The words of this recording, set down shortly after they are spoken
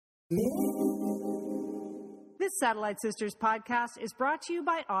This Satellite Sisters podcast is brought to you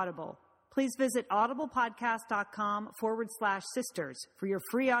by Audible. Please visit audiblepodcast.com/sisters for your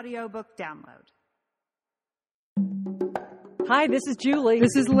free audiobook download. Hi, this is Julie.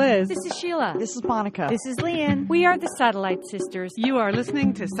 This is Liz. This is Sheila. This is Monica. This is Lian. We are the Satellite Sisters. You are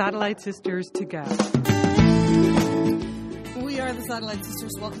listening to Satellite Sisters to Go. We are the Satellite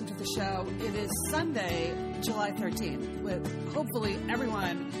Sisters. Welcome to the show. It is Sunday, July 13th, with hopefully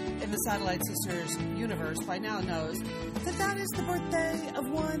everyone in the Satellite Sisters universe by now knows that is the birthday of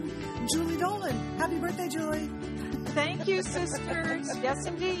one Julie Dolan. Happy birthday, Julie. Thank you, sisters. Yes,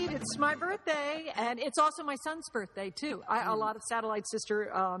 indeed. It's my birthday, and it's also my son's birthday, too. A lot of Satellite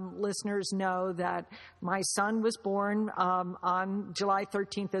Sister listeners know that my son was born on July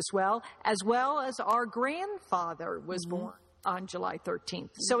 13th as well as our grandfather was born on July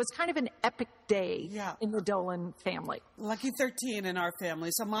 13th. So it's kind of an epic day in the Dolan family. Lucky 13 in our family.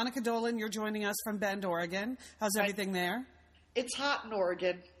 So, Monica Dolan, you're joining us from Bend, Oregon. How's everything there? It's hot in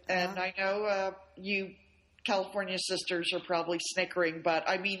Oregon, and I know you California sisters are probably snickering, but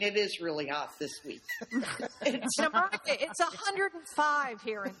I mean, it is really hot this week. It's 105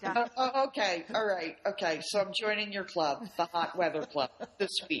 here in Denver. Okay. All right. Okay. So I'm joining your club, the hot weather club this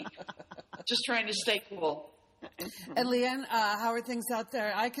week. Just trying to stay cool. And Lian, how are things out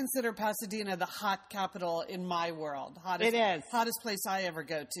there? I consider Pasadena the hot capital in my world. It is. Hottest place I ever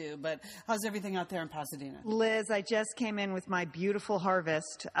go to. But how's everything out there in Pasadena? Liz, I just came in with my beautiful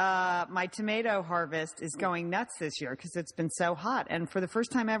harvest. My tomato harvest is going nuts this year because it's been so hot. And for the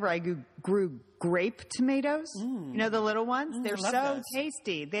first time ever, I grew grape tomatoes. You know, the little ones? They're so those.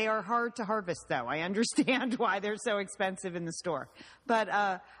 tasty. They are hard to harvest, though. I understand why they're so expensive in the store. But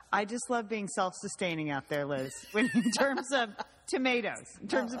I just love being self-sustaining out there, Liz, in terms of tomatoes.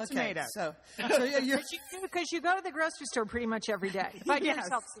 Tomatoes. So because you go to the grocery store pretty much every day. But you're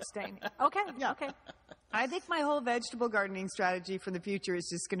self-sustaining. Okay. Yeah. Okay. I think my whole vegetable gardening strategy for the future is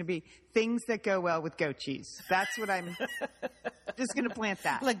just going to be things that go well with goat cheese. That's what I'm just going to plant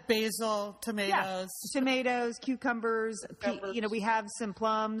that. Like basil, tomatoes. Yeah. Tomatoes, cucumbers. We have some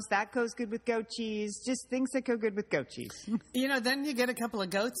plums. That goes good with goat cheese. Just things that go good with goat cheese. Then you get a couple of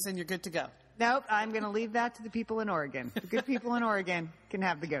goats and you're good to go. Nope, I'm going to leave that to the people in Oregon. The good people in Oregon can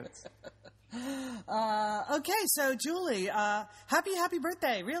have the goats. Okay, so Julie, happy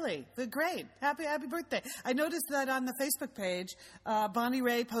birthday, really. Great. Happy birthday. I noticed that on the Facebook page, Bonnie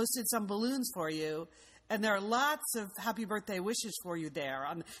Ray posted some balloons for you, and there are lots of happy birthday wishes for you there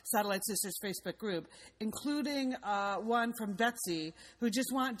on the Satellite Sisters Facebook group, including one from Betsy, who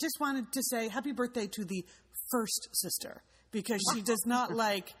just wanted to say happy birthday to the first sister, because she does not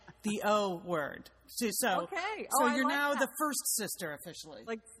like the O word. So you're now the first sister officially.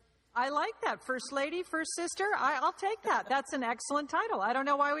 I like that. First lady, first sister. I'll take that. That's an excellent title. I don't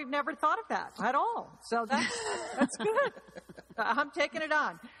know why we've never thought of that at all. So that's good. I'm taking it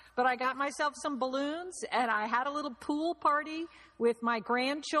on. But I got myself some balloons, and I had a little pool party with my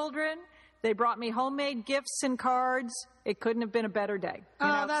grandchildren. They brought me homemade gifts and cards. It couldn't have been a better day.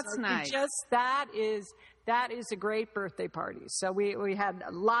 That's nice. That is a great birthday party. So we had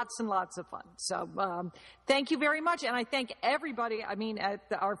lots and lots of fun. So thank you very much. And I thank everybody, at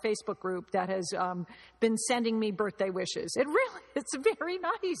our Facebook group that has been sending me birthday wishes. It's very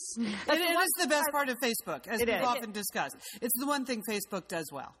nice. It is the best part of Facebook, as we've often discussed. It's the one thing Facebook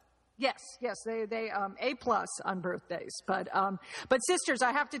does well. Yes, they A+ on birthdays. But sisters,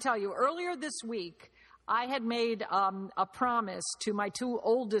 I have to tell you, earlier this week, I had made a promise to my two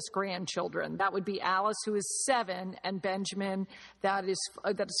oldest grandchildren. That would be Alice, who is 7, and Benjamin, that is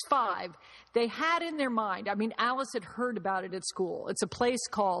 5. They had in their mind, Alice had heard about it at school. It's a place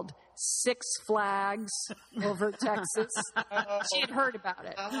called Six Flags over Texas. She had heard about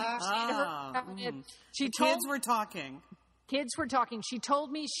it. Kids were talking. Kids were talking. She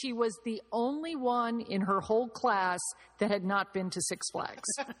told me she was the only one in her whole class that had not been to Six Flags.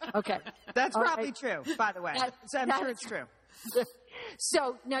 Okay. That's probably true, by the way. I'm sure it's true.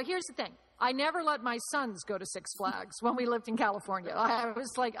 So now here's the thing. I never let my sons go to Six Flags when we lived in California. I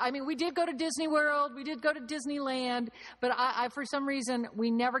was like, we did go to Disney World, we did go to Disneyland, but I for some reason, we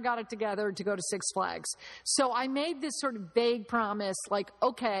never got it together to go to Six Flags. So I made this sort of vague promise, like,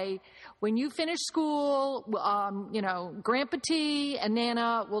 okay, when you finish school, Grandpa T and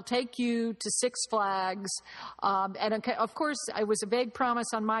Nana will take you to Six Flags. And of course, it was a vague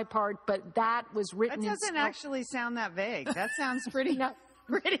promise on my part, but that was written in... That doesn't actually sound that vague. That sounds pretty...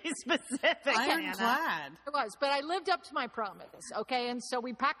 pretty specific. I am Anna. glad. It was, but I lived up to my promise, okay? And so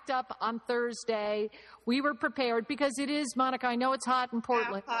we packed up on Thursday. We were prepared because it is, Monica, I know it's hot in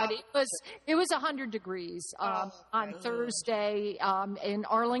Portland, but it was 100 degrees on Thursday in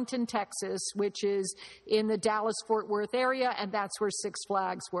Arlington, Texas, which is in the Dallas-Fort Worth area, and that's where Six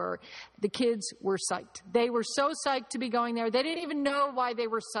Flags were. The kids were psyched. They were so psyched to be going there. They didn't even know why they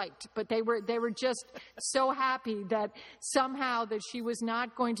were psyched, but they were just so happy that somehow that she was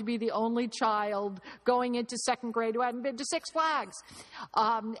not going to be the only child going into second grade who hadn't been to Six Flags.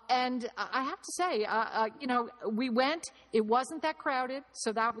 And I have to say, we went. It wasn't that crowded,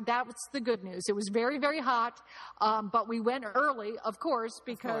 so that was the good news. It was very, very hot, but we went early, of course,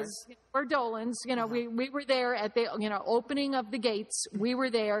 because we're Dolans. We were there at the opening of the gates. We were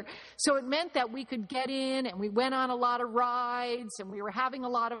there, so it meant that we could get in, and we went on a lot of rides, and we were having a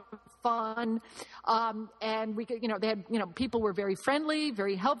lot of fun. And we could, they had, people were very friendly,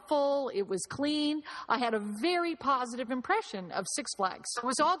 very helpful. It was clean. I had a very positive impression of Six Flags. So it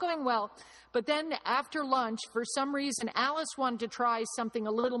was all going well. But then after lunch, for some reason, Alice wanted to try something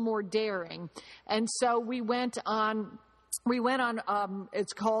a little more daring. And so we went on,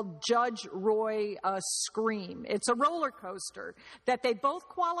 it's called Judge Roy Scream. It's a roller coaster that they both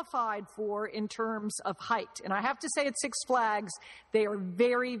qualified for in terms of height. And I have to say at Six Flags, they are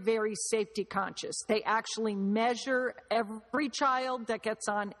very, very safety conscious. They actually measure every child that gets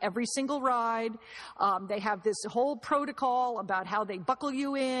on every single ride. They have this whole protocol about how they buckle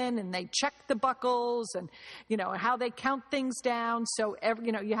you in, and they check the buckles, and, how they count things down. So,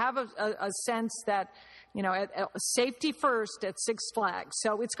 you have a sense that, safety first at Six Flags.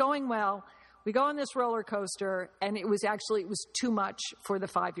 So it's going well. We go on this roller coaster, and it was too much for the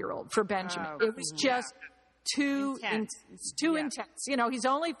 5-year-old, for Benjamin. It was just too intense. He's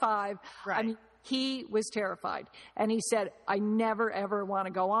only 5. Right. I mean, he was terrified. And he said, I never, ever want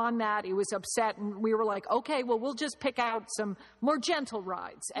to go on that. He was upset. And we were like, okay, well, we'll just pick out some more gentle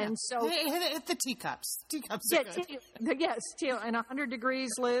rides. And so... Hit the teacups. Teacups are good. Yes, and 100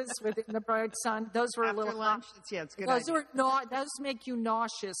 degrees, Liz, within the bright sun. Those were After a little... lunch, it's good. Those make you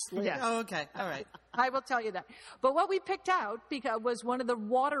nauseous, Liz. Yes. Oh, okay. All right. I will tell you that. But what we picked out was one of the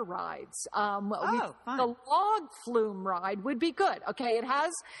water rides. Fun. The log flume ride would be good. Okay, it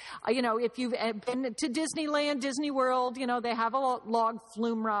has, if you've been to Disneyland, Disney World, they have a log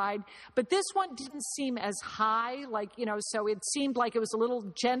flume ride. But this one didn't seem as high, so it seemed like it was a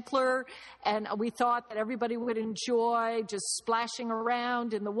little gentler. And we thought that everybody would enjoy just splashing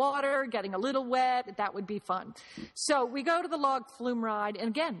around in the water, getting a little wet. That would be fun. So we go to the log flume ride, and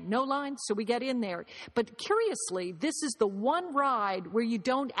again, no lines, so we get in there. But curiously, this is the one ride where you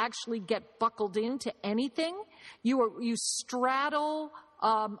don't actually get buckled into anything. You straddle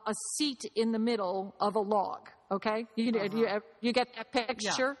a seat in the middle of a log. Okay, you get that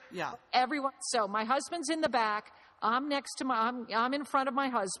picture. Yeah. Everyone. So my husband's in the back. I'm I'm in front of my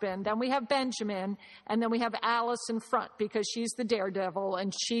husband. Then we have Benjamin, and then we have Alice in front because she's the daredevil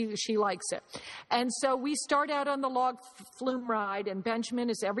and she likes it. And so we start out on the log flume ride, and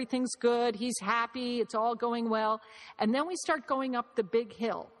Benjamin everything's good. He's happy. It's all going well. And then we start going up the big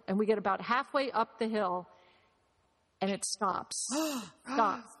hill, and we get about halfway up the hill, and it stops.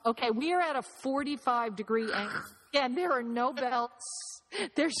 Stops. Okay, we are at a 45-degree angle. Again, there are no belts.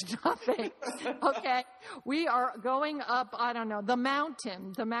 There's nothing. Okay. We are going up, I don't know, the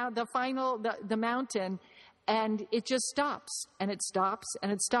mountain, the mountain, and it just stops, and it stops,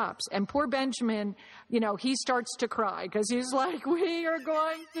 and it stops. And poor Benjamin, he starts to cry because he's like, we are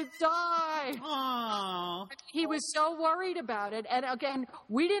going to die. Aww. He was so worried about it. And again,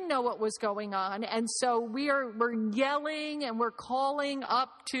 we didn't know what was going on. And so we're yelling, and we're calling up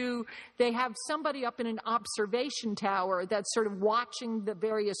they have somebody up in an observation tower that's sort of watching the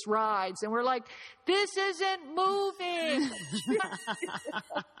various rides. And we're like, this isn't moving.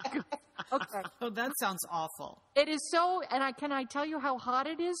 Okay. Oh, that sounds awful. It is so, and can I tell you how hot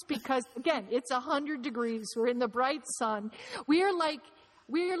it is? Because again, it's 100 degrees. We're in the bright sun. We are like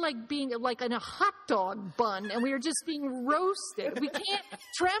being like in a hot dog bun, and we are just being roasted. We can't,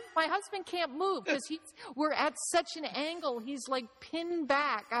 my husband can't move because we're at such an angle. He's like pinned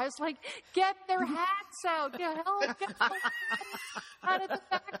back. I was like, get their hats out. Get out of the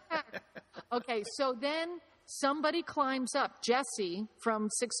backpack. Okay, so then somebody climbs up. Jesse from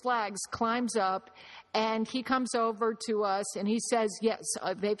Six Flags climbs up, and he comes over to us, and he says, yes,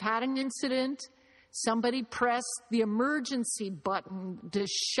 they've had an incident. Somebody pressed the emergency button to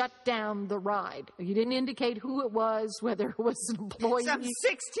shut down the ride. He didn't indicate who it was, whether it was an employee. Some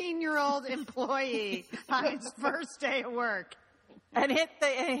 16-year-old employee on his first day of work. and hit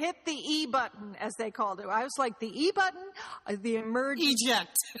the E button, as they called it. I was like, the E button, the emergency.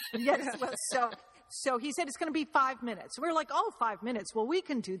 Eject. Yes, well, so he said it's going to be 5 minutes. We're like, 5 minutes. Well, we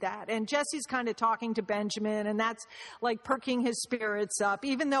can do that. And Jesse's kind of talking to Benjamin, and that's like perking his spirits up,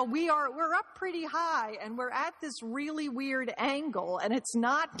 even though we're up pretty high and we're at this really weird angle, and it's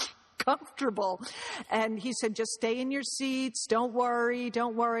not comfortable. And he said, just stay in your seats. Don't worry.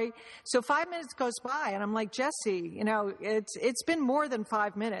 So 5 minutes goes by, and I'm like, Jesse, it's been more than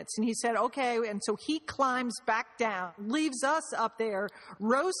 5 minutes. And he said, okay. And so he climbs back down, leaves us up there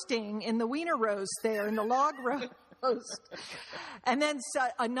roasting in the wiener roast there in the log roast. And then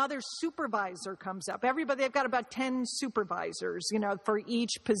another supervisor comes up. They've got about 10 supervisors, for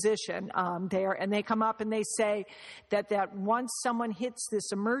each position there. And they come up and they say that once someone hits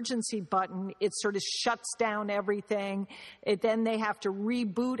this emergency button, it sort of shuts down everything. Then they have to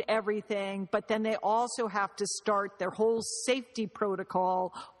reboot everything, but then they also have to start their whole safety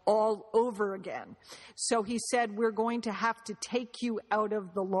protocol all over again. So he said, we're going to have to take you out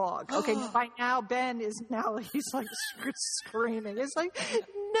of the log. Okay, by now Ben he's like screaming. It's like,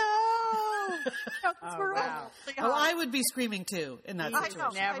 no! Wow. Well, I would be screaming too in that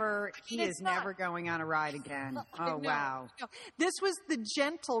situation. He is never going on a ride again. Oh, wow. No. This was the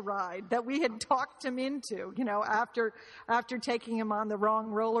gentle ride that we had talked him into, after taking him on the wrong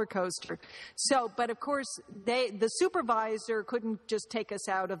roller coaster. So, but of course, the supervisor couldn't just take us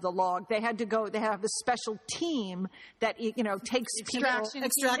out of the log. They had to go, they have a special team that, takes extraction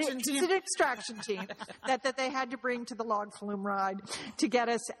team. It's an extraction team that they had to bring to the log flume ride to get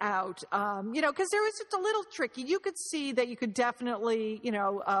us out. Because there was just a little tricky. You could see that you could definitely,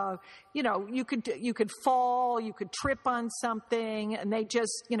 you could fall, you could trip on something, and they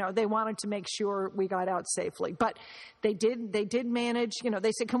just, they wanted to make sure we got out safely. But they did manage,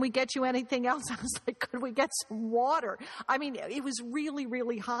 they said, can we get you anything else? I was like, could we get some water? I mean, it was really,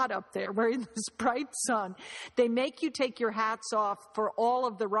 really hot up there. We're in this bright sun. They make you take your hats off for all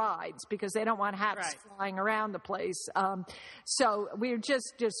of the rides because they don't want hats flying around the place. So we were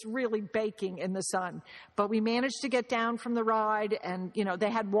just really baking in the sun. But we managed to get down from the ride, and, they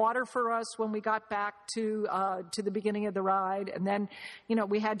had water for us when we got back to the beginning of the ride. And then,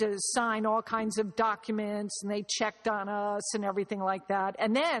 we had to sign all kinds of documents, and they checked on us and everything like that.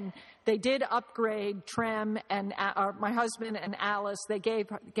 And then they did upgrade Trem and my husband and Alice. They gave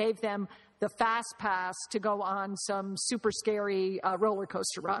them the fast pass to go on some super scary roller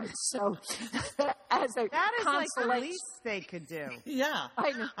coaster rides. So as a that is consolation, like the least they could do. Yeah.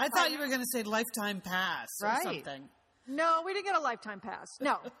 I thought you were going to say lifetime pass or something. No, we didn't get a lifetime pass.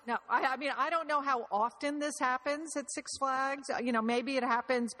 No. I mean, I don't know how often this happens at Six Flags. Maybe it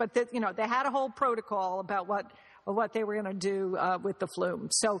happens, but they had a whole protocol about what they were going to do with the flume.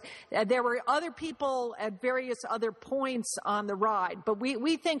 So there were other people at various other points on the ride, but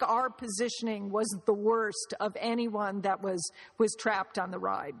we think our positioning was the worst of anyone that was trapped on the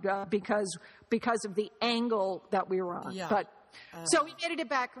ride because of the angle that we were on. Yeah. But so we made it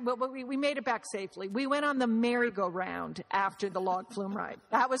back. We made it back safely. We went on the merry-go-round after the log flume ride.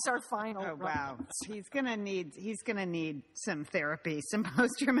 That was our final. Oh wow! He's gonna need some therapy, some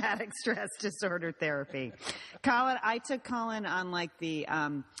post-traumatic stress disorder therapy. Colin, I took Colin on like the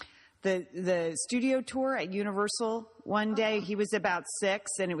studio tour at Universal one day. He was about 6,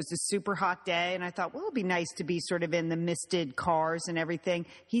 and it was a super hot day. And I thought, well, it'd be nice to be sort of in the misted cars and everything.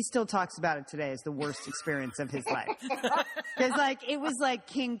 He still talks about it today as the worst experience of his life. Because it was like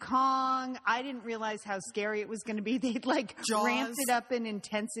King Kong. I didn't realize how scary it was going to be. They'd Jaws. ramped it up in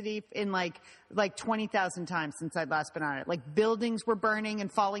intensity in like 20,000 times since I'd last been on it. Like buildings were burning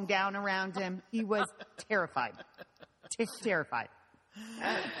and falling down around him. He was terrified. Terrified.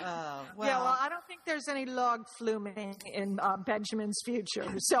 Yeah, well, I don't think there's any log fluming in Benjamin's future.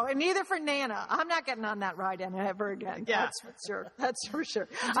 So, and neither for Nana. I'm not getting on that ride ever again. Yeah. That's for sure.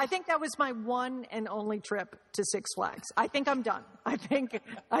 I think that was my one and only trip to Six Flags. I think I'm done. I think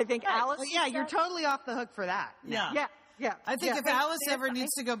Alice. Well, yeah, you're totally off the hook for that. Yeah. Yeah. I think if Alice ever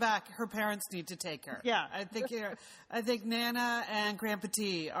needs to go back, her parents need to take her. Yeah. I think Nana and Grandpa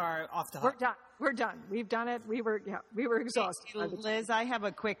T are off the hook. We're done. We've done it. We were exhausted. Hey, Liz, I have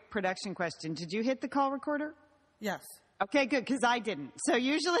a quick production question. Did you hit the call recorder? Yes. Okay, good, because I didn't. So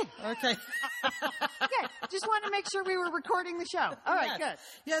usually... Okay. Okay, just wanted to make sure we were recording the show. All right, good.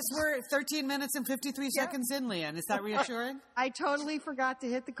 Yes, we're 13 minutes and 53 seconds in, Lian. Is that reassuring? I totally forgot to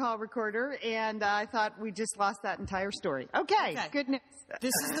hit the call recorder, and I thought we just lost that entire story. Okay. Good news.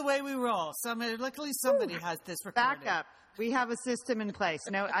 This is the way we roll. Luckily, somebody has this recorded. Back up. We have a system in place.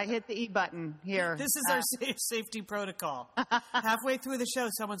 No, I hit the E button here. This is our safety protocol. Halfway through the show,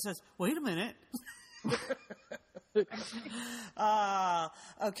 someone says, wait a minute.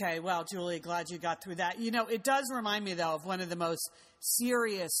 Okay. Well, Julie, glad you got through that. You know, it does remind me, though, of one of the most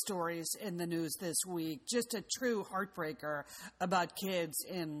serious stories in the news this week. Just a true heartbreaker about kids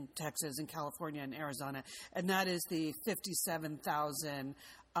in Texas and California and Arizona. And that is the 57,000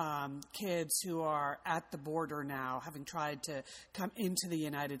 kids who are at the border now, having tried to come into the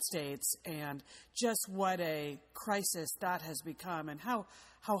United States, and just what a crisis that has become, and how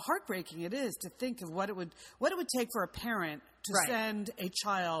heartbreaking it is to think of what it would take for a parent to send a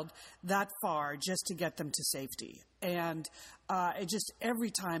child that far just to get them to safety. And it just,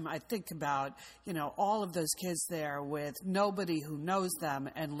 every time I think about, you know, all of those kids there with nobody who knows them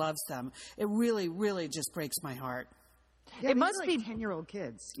and loves them, it really, really just breaks my heart. Yeah, it must like be 10-year-old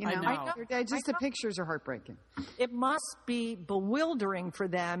kids. You know, I know. Just the pictures are heartbreaking. It must be bewildering for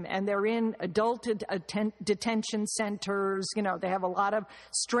them, and they're in adult detention centers. You know, they have a lot of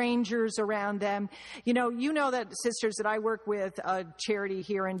strangers around them. You know that, sisters, that I work with a charity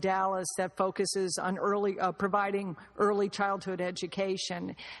here in Dallas that focuses on providing early childhood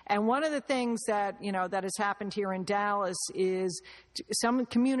education. And one of the things that, you know, that has happened here in Dallas is some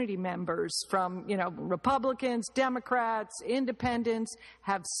community members from, you know, Republicans, Democrats, independents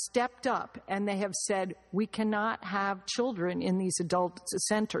have stepped up, and they have said, we cannot have children in these adult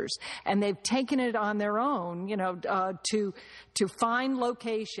centers. And they've taken it on their own, you know, to find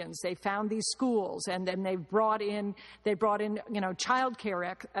locations. They found these schools, and then they brought in, you know, child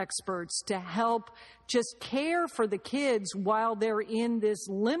care experts to help just care for the kids while they're in this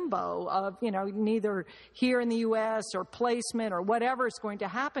limbo of, you know, neither here in the U.S. or placement or whatever is going to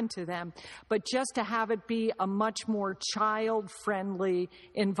happen to them, but just to have it be a much more child-friendly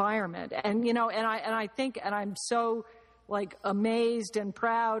environment. And, you know, and I think, and I'm so, like, amazed and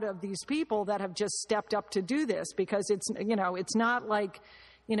proud of these people that have just stepped up to do this, because it's, you know, it's not like,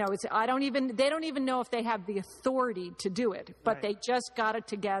 you know, they don't even know if they have the authority to do it, but they just got it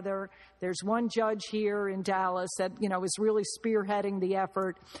together. There's one judge here in Dallas that, you know, is really spearheading the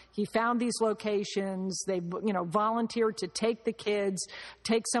effort. He found these locations. They, you know, volunteered to take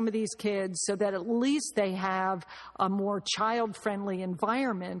some of these kids so that at least they have a more child-friendly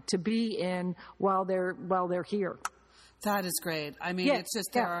environment to be in while they're here. That is great. I mean, it's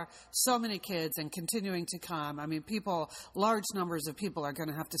just, there are so many kids and continuing to come. I mean, large numbers of people are going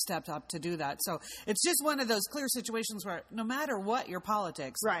to have to step up to do that. So it's just one of those clear situations where no matter what your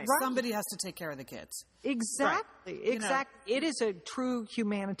politics, somebody has to take care of the kids. Exactly. Right. Exactly. It is a true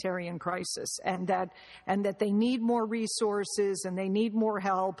humanitarian crisis, and that they need more resources and they need more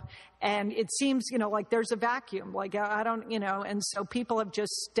help. And it seems, you know, like there's a vacuum. Like, I don't, you know, and so people have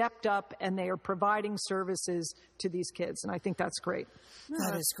just stepped up and they are providing services to these kids. And I think that's great.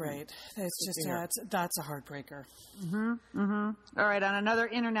 That is great. It's just, that's a heartbreaker. Mm-hmm. Mm-hmm. All right. On another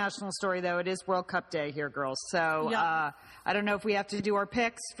international story, though, it is World Cup Day here, girls. So I don't know if we have to do our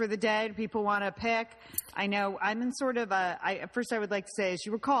picks for the day. Do people want to pick? I know I'm in sort of first I would like to say, as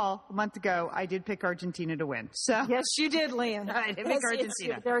you recall, a month ago, I did pick Argentina to win. So yes, you did, Lian. I did pick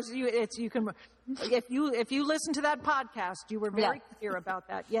Argentina. If you listen to that podcast, you were very clear about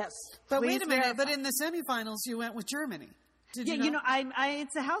that. Yes. But wait a minute. But in the semifinals, you went with Germany. You know,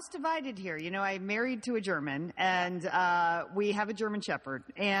 it's a house divided here. You know, I'm married to a German, and we have a German Shepherd,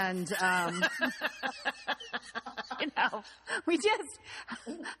 and you know, we just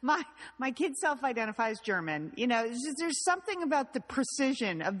my kid self-identifies German. You know, there's something about the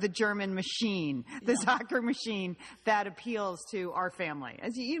precision of the German machine, the soccer machine, that appeals to our family.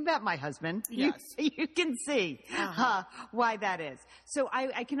 As you met my husband, you can see why that is. So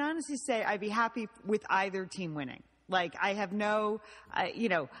I can honestly say I'd be happy with either team winning. Like, I have you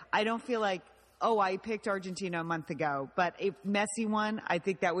know, I don't feel like, I picked Argentina a month ago, but if Messi won, I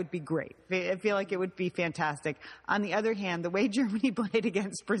think that would be great. I feel like it would be fantastic. On the other hand, the way Germany played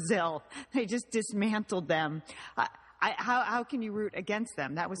against Brazil, they just dismantled them. How can you root against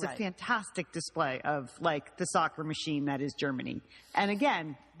them? That was a fantastic display of, like, the soccer machine that is Germany. And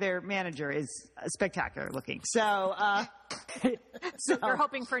again, their manager is spectacular looking. So you're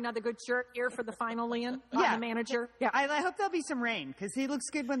hoping for another good shirt here for the final, Lian? The manager? Yeah. I hope there'll be some rain, because he looks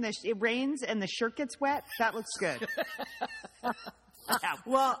good when it rains and the shirt gets wet. That looks good. Yeah.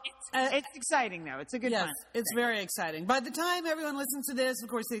 Well, it's exciting, though. It's a good one. It's very exciting. By the time everyone listens to this, of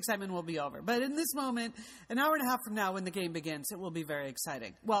course, the excitement will be over. But in this moment, an hour and a half from now, when the game begins, it will be very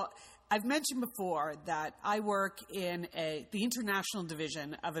exciting. Well, I've mentioned before that I work in the international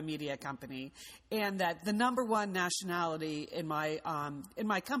division of a media company, and that the number one nationality in my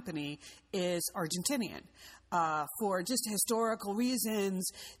company is Argentinian. For just historical reasons,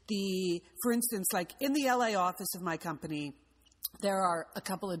 for instance, like in the LA office of my company, there are a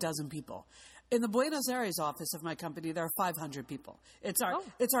couple of dozen people. In the Buenos Aires office of my company, there are 500 people. It's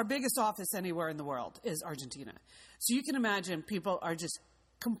our biggest office anywhere in the world is Argentina. So you can imagine people are just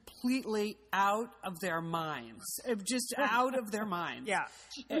completely out of their minds, just out of their minds. Yeah.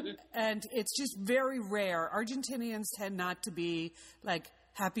 And it's just very rare. Argentinians tend not to be like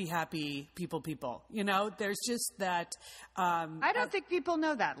happy people. You know, there's just that. I don't think people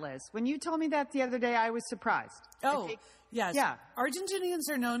know that, Liz. When you told me that the other day, I was surprised. Yes. Yeah. Argentinians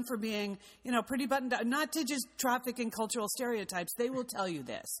are known for being, pretty buttoned up, not to just traffic in cultural stereotypes. They will tell you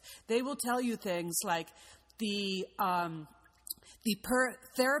this. They will tell you things like the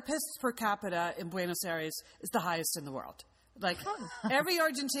therapists per capita in Buenos Aires is the highest in the world. Like every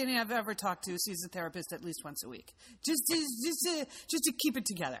Argentinian I've ever talked to sees a therapist at least once a week, just to keep it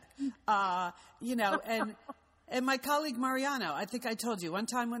together. And my colleague Mariano, I think I told you one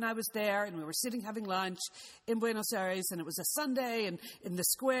time when I was there and we were sitting having lunch in Buenos Aires and it was a Sunday and in the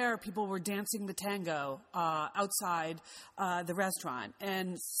square people were dancing the tango outside the restaurant.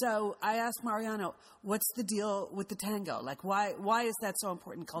 And so I asked Mariano, what's the deal with the tango? Like why is that so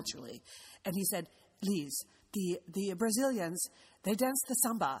important culturally? And he said, Liz, the Brazilians, they dance the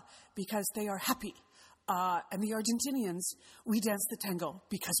samba because they are happy. And the Argentinians, we dance the tango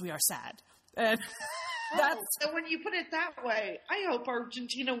because we are sad. And so when you put it that way, I hope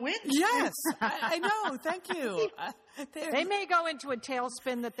Argentina wins. Yes, I know. Thank you. They may go into a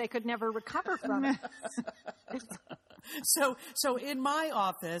tailspin that they could never recover from. So in my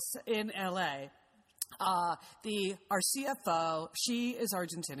office in LA, our CFO, she is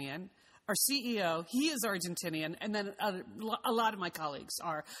Argentinian. Our CEO, he is Argentinian, and then a lot of my colleagues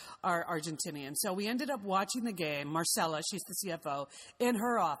are Argentinian. So we ended up watching the game. Marcella, she's the CFO, in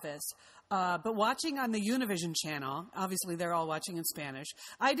her office. But watching on the Univision channel, obviously they're all watching in Spanish.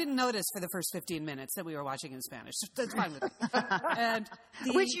 I didn't notice for the first 15 minutes that we were watching in Spanish. That's fine with me.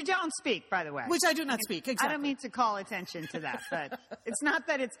 Which you don't speak, by the way. Which I do not speak, exactly. I don't mean to call attention to that, but it's not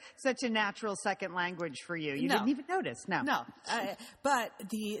that it's such a natural second language for you. You didn't even notice. No. But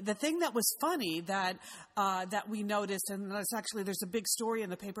the thing that was funny that we noticed, and there's a big story in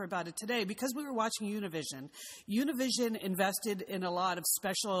the paper about it today, because we were watching Univision. Univision invested in a lot of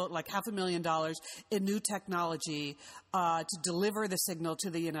special, like $500,000 in new technology to deliver the signal to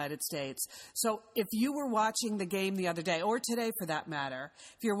the United States. So if you were watching the game the other day, or today for that matter,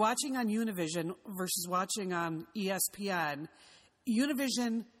 if you're watching on Univision versus watching on ESPN,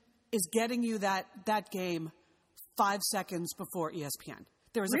 Univision is getting you that game 5 seconds before ESPN.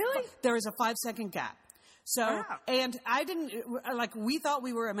 There is a 5-second gap. So, wow. And I didn't, we thought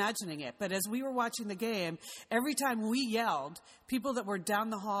we were imagining it, but as we were watching the game, every time we yelled, people that were down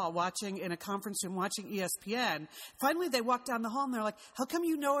the hall watching in a conference room watching ESPN, finally they walked down the hall and they're like, how come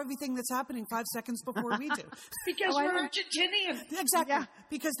you know everything that's happening 5 seconds before we do? Because we're Argentinian. Exactly. Yeah.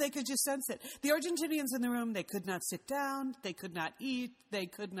 Because they could just sense it. The Argentinians in the room, they could not sit down, they could not eat,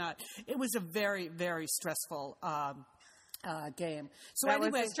 it was a very, very stressful game. So that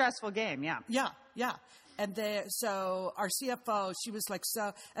was a stressful game, yeah. Yeah. And so our CFO, she was like,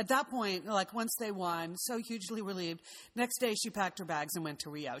 so at that point, like once they won, so hugely relieved. Next day, she packed her bags and went to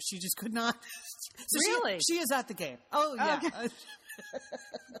Rio. She just could not. So really? She is at the game. Oh, yeah. Okay.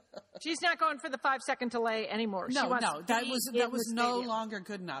 She's not going for the 5-second delay anymore. No, that was no longer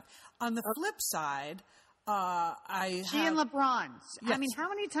good enough. On the flip side, She and LeBron. Yes. I mean, how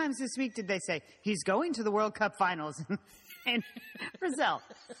many times this week did they say he's going to the World Cup Finals in Brazil?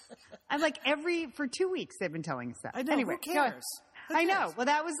 I'm like for 2 weeks they've been telling us that. I know. Anyway, who cares? I know. Well,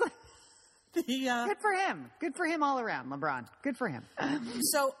 that was good for him. Good for him all around, LeBron. Good for him.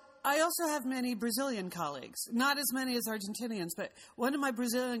 So I also have many Brazilian colleagues. Not as many as Argentinians, but one of my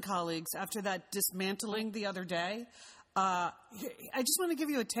Brazilian colleagues, after that dismantling the other day, I just want to give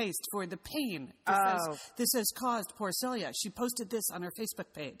you a taste for the pain this has caused poor Celia. She posted this on her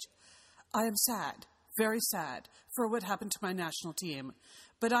Facebook page. I am sad, very sad, for what happened to my national team.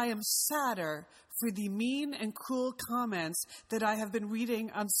 But I am sadder for the mean and cruel comments that I have been reading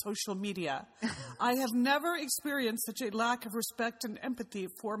on social media. I have never experienced such a lack of respect and empathy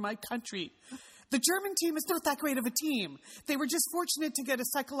for my country. The German team is not that great of a team. They were just fortunate to get a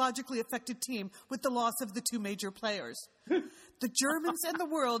psychologically affected team with the loss of the two major players. The Germans and the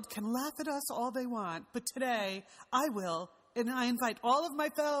world can laugh at us all they want, but today I will, and I invite all of my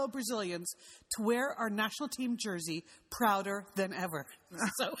fellow Brazilians to wear our national team jersey prouder than ever.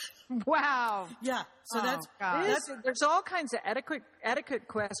 So, wow. Yeah. So there's all kinds of etiquette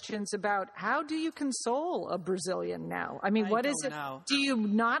questions about how do you console a Brazilian now? I mean, what is it? Know. Do you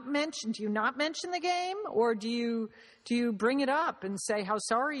not mention the game, or do you bring it up and say how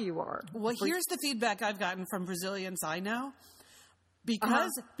sorry you are? Well, here's the feedback I've gotten from Brazilians I know.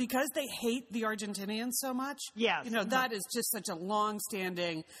 because they hate the Argentinians so much. Yes. That is just such a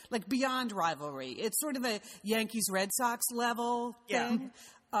long-standing, like beyond rivalry. It's sort of a Yankees-Red Sox level thing.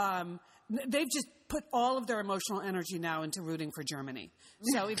 They've just put all of their emotional energy now into rooting for Germany.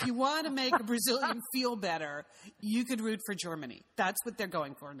 So if you want to make a Brazilian feel better, you could root for Germany. That's what they're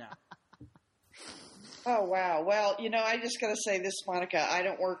going for now. Oh, wow. Well, I just got to say this, Monica. I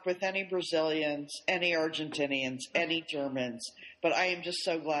don't work with any Brazilians, any Argentinians, any Germans, but I am just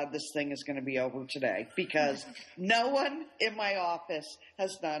so glad this thing is going to be over today because no one in my office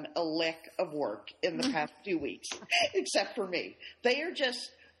has done a lick of work in the past 2 weeks, except for me. They are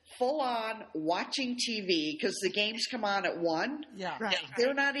just full on watching TV because the games come on at 1. Yeah. Right.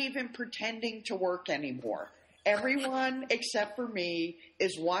 They're not even pretending to work anymore. Everyone except for me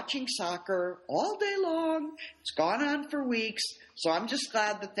is watching soccer all day long. It's gone on for weeks. So I'm just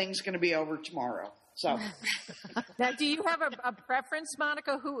glad the thing's going to be over tomorrow. So Now, do you have a preference,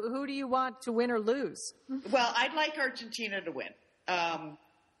 Monica? Who do you want to win or lose? well, I'd like Argentina to win.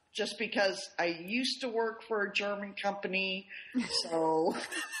 Just because I used to work for a German company, so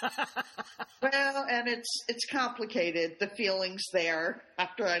and it's complicated, the feelings there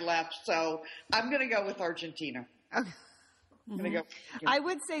after I left. So I'm going to go with Argentina. Okay. I'm going to go. I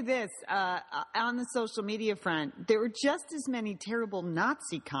would say this, on the social media front, there were just as many terrible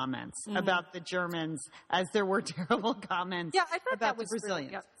Nazi comments about the Germans as there were terrible comments Yeah, I thought about that was the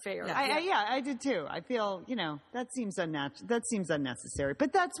Brazilians. really fair. I did too. I feel, that seems unnatural. That seems unnecessary.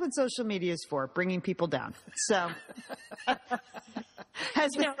 But that's what social media is for, bringing people down. So,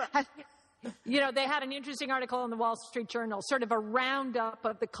 they had an interesting article in the Wall Street Journal, sort of a roundup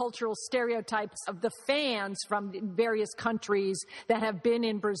of the cultural stereotypes of the fans from various countries that have been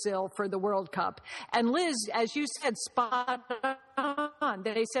in Brazil for the World Cup. And Liz, as you said, spot on.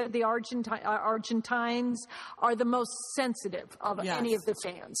 They said the Argentines are the most sensitive of any of the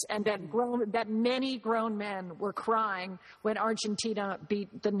fans, and that many grown men were crying when Argentina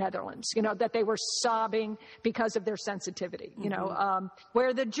beat the Netherlands. That they were sobbing because of their sensitivity.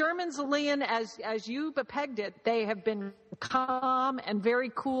 Where the Germans, Lian, as you pegged it, they have been calm and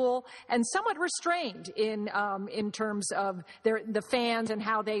very cool and somewhat restrained in terms of the fans and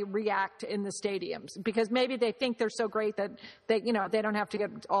how they react in the stadiums, because maybe they think they're so great that they don't have to get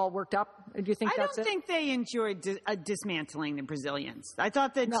all worked up. Do you think that's it? I don't think they enjoyed dismantling the Brazilians. I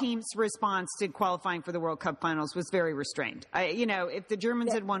thought the team's response to qualifying for the World Cup finals was very restrained. If the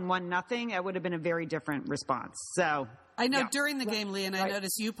Germans had won 1-0, it would have been a very different response. So I know during the game, Lian, I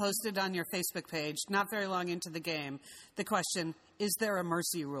noticed you posted on your Facebook page, not very long into the game, the question, is there a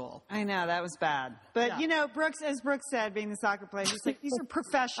mercy rule? I know, that was bad. But, Brooks, as Brooks said, being the soccer player, he's like, these are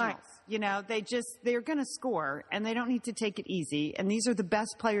professionals. They're going to score, and they don't need to take it easy. And these are the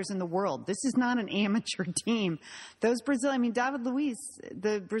best players in the world. This is not an amateur team. David Luiz,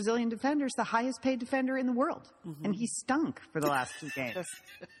 the Brazilian defender, is the highest paid defender in the world. Mm-hmm. And he stunk for the last 2 games.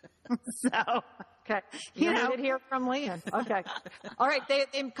 So... Okay. You heard it here from Lian. Okay. All right. They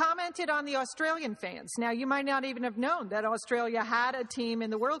commented on the Australian fans. Now, you might not even have known that Australia had a team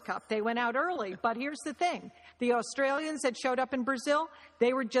in the World Cup. They went out early. But here's the thing. The Australians that showed up in Brazil,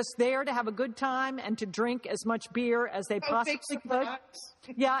 they were just there to have a good time and to drink as much beer as they possibly could.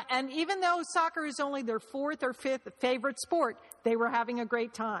 Yeah. And even though soccer is only their 4th or 5th favorite sport, they were having a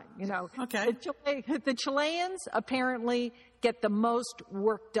great time. Okay. The Chileans apparently get the most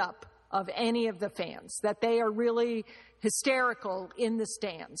worked up of any of the fans, that they are really hysterical in the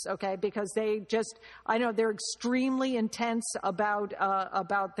stands, okay? Because I know they're extremely intense about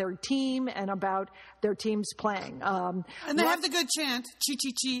their team and about their teams playing. And they have the good chant, chi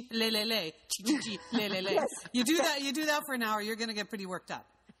chi chi le le le, chi chi chi le le le. Yes. You do that for an hour, you're going to get pretty worked up.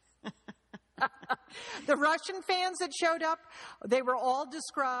 The Russian fans that showed up, they were all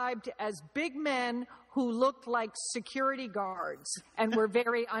described as big men who looked like security guards and were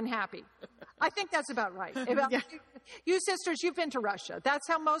very unhappy. I think that's about right. You sisters, you've been to Russia. That's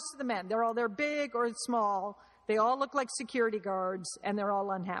how most of the men, they're big or small. They all look like security guards and they're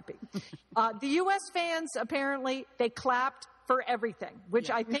all unhappy. The U.S. fans, apparently, they clapped for everything, which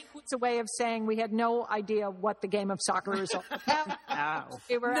I think was a way of saying we had no idea what the game of soccer is all about.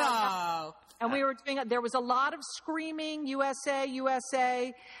 And we were doing it. There was a lot of screaming, USA,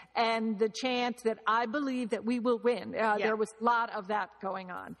 USA, and the chant that I believe that we will win. There was a lot of that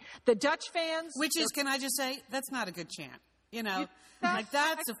going on. The Dutch fans... Which is, can I just say, that's not a good chant.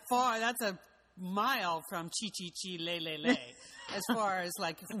 That's a mile from chi chi chi le le le, as far as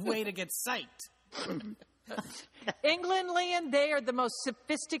way to get psyched. England, Lian, they are the most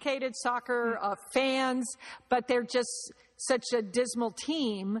sophisticated soccer fans, but they're just such a dismal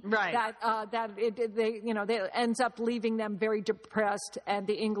team Right. that they ends up leaving them very depressed, and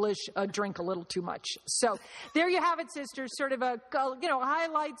the English drink a little too much. So there you have it, sisters. Sort of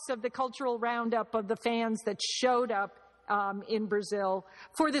highlights of the cultural roundup of the fans that showed up in Brazil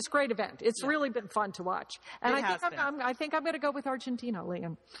for this great event. It's really been fun to watch, and I think I'm going to go with Argentina,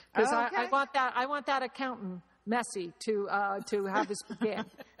 Lian, because I want that accountant Messi to have his game.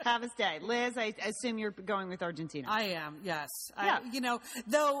 Have his day. Liz, I assume you're going with Argentina. I am, yes. Yeah.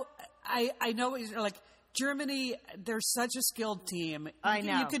 Though I know what you're like. Germany, they're such a skilled team. I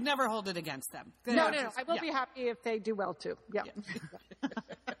know. You could never hold it against them. No. I will be happy if they do well, too. Yeah.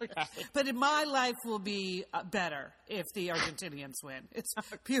 Okay. But my life will be better if the Argentinians win. It's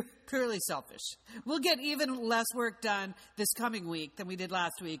purely selfish. We'll get even less work done this coming week than we did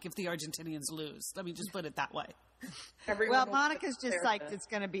last week if the Argentinians lose. Let me just put it that way. Well, Monica's just psyched it's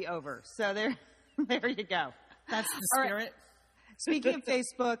going to be over. So there you go. That's the spirit. Right. Speaking of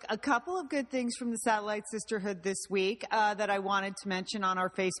Facebook, a couple of good things from the Satellite Sisterhood this week that I wanted to mention on our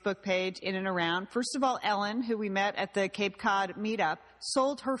Facebook page in and around. First of all, Ellen, who we met at the Cape Cod meetup,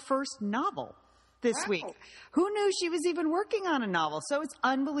 sold her first novel this week. Who knew she was even working on a novel? So it's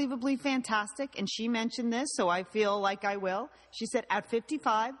unbelievably fantastic. And she mentioned this, so I feel like I will. She said at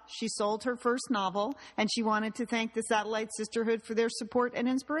 55, she sold her first novel, and she wanted to thank the Satellite Sisterhood for their support and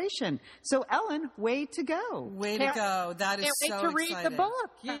inspiration. So Ellen, way to go. Way to go. That is so exciting. To read the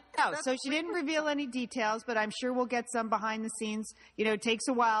book. Yeah. So she didn't reveal any details, but I'm sure we'll get some behind the scenes. It takes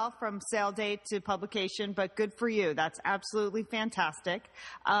a while from sale date to publication, but good for you. That's absolutely fantastic.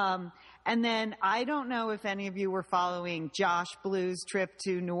 And then I don't know if any of you were following Josh Blue's trip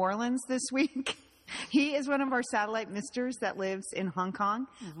to New Orleans this week. He is one of our satellite misters that lives in Hong Kong,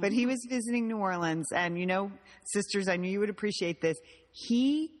 but he was visiting New Orleans. And, sisters, I knew you would appreciate this.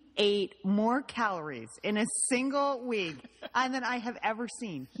 He ate more calories in a single week than I have ever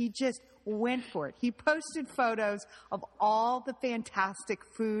seen. He just went for it. He posted photos of all the fantastic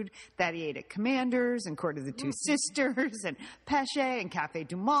food that he ate at Commander's and Court of the Two Sisters and Peche and Cafe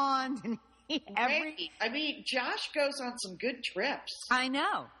Du Monde. And Josh goes on some good trips. I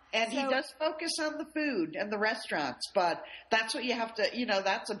know. And he does focus on the food and the restaurants, but that's what you have to,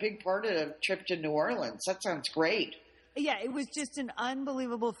 that's a big part of the trip to New Orleans. That sounds great. Yeah, it was just an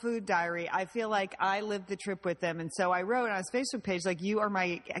unbelievable food diary. I feel like I lived the trip with him. And so I wrote on his Facebook page, you are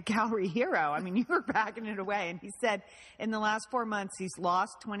my calorie hero. I mean, you were packing it away. And he said in the last 4 months, he's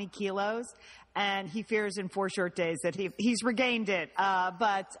lost 20 kilos. And he fears in 4 short days that he's regained it.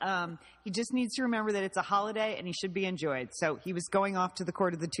 But he just needs to remember that it's a holiday and he should be enjoyed. So he was going off to the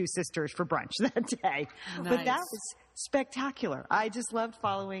Court of the Two Sisters for brunch that day. Nice. But that was spectacular. I just loved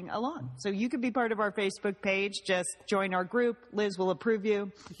following along. So you could be part of our Facebook page. Just join our group. Liz will approve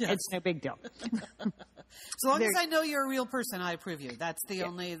you. Yes. It's no big deal. As long as I know you're a real person, I approve you. That's the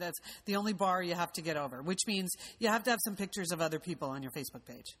only bar you have to get over, which means you have to have some pictures of other people on your Facebook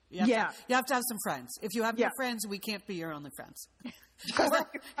page. You have to have some friends. If you have no friends, we can't be your only friends. Because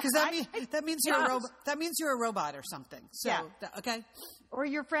that means you're a robot or something. So okay. Or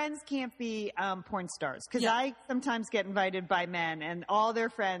your friends can't be porn stars. Because I sometimes get invited by men, and all their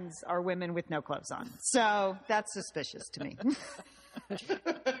friends are women with no clothes on. So that's suspicious to me.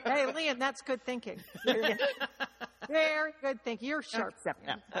 Hey, Lian, that's good thinking. Very good thinking. You're sharp.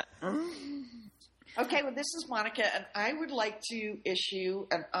 Okay, well, this is Monica, and I would like to issue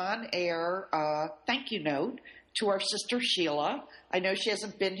an on-air thank you note to our sister Sheila. I know she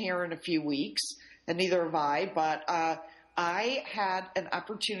hasn't been here in a few weeks, and neither have I, but I had an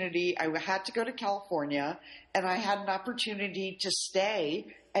opportunity. I had to go to California, and I had an opportunity to stay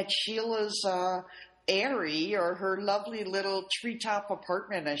at Sheila's airy, or her lovely little treetop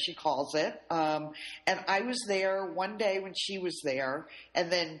apartment, as she calls it. And I was there one day when she was there, and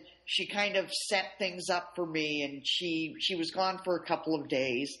then she kind of set things up for me, and she was gone for a couple of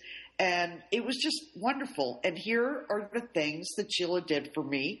days. And it was just wonderful. And here are the things that Sheila did for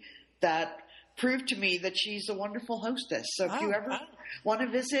me that proved to me that she's a wonderful hostess. So if you ever want to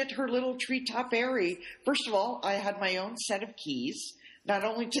visit her little treetop airy, first of all, I had my own set of keys, not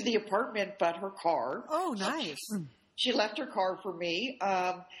only to the apartment, but her car. Oh, nice. She left her car for me.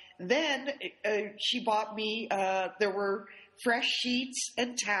 Then she bought me, there were fresh sheets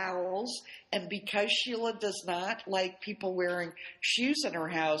and towels. And because Sheila does not like people wearing shoes in her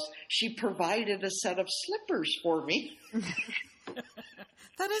house, she provided a set of slippers for me.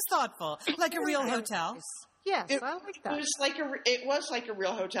 That is thoughtful. Like a real hotel. Yes, I like that. It was like a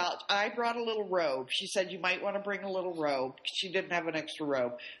real hotel. I brought a little robe. She said you might want to bring a little robe. She didn't have an extra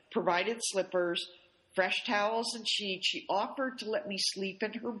robe. Provided slippers, fresh towels and sheets. She offered to let me sleep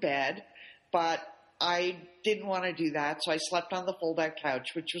in her bed, but I didn't want to do that, so I slept on the fold-out couch,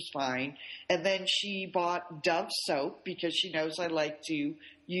 which was fine. And then she bought Dove soap because she knows I like to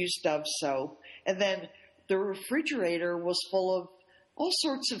use Dove soap. And then the refrigerator was full of all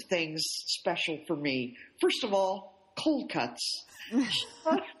sorts of things special for me. First of all, cold cuts.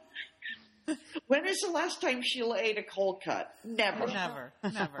 When is the last time Sheila ate a cold cut? Never. Never.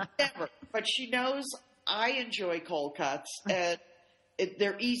 Never. But she knows I enjoy cold cuts, and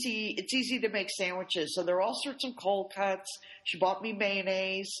they're easy. It's easy to make sandwiches. So there are all sorts of cold cuts. She bought me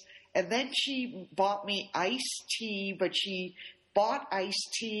mayonnaise, and then she bought me iced tea, but she bought iced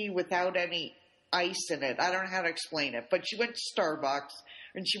tea without any ice in it. I don't know how to explain it, but she went to Starbucks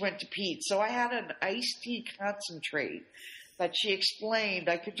and she went to Pete's. So I had an iced tea concentrate that she explained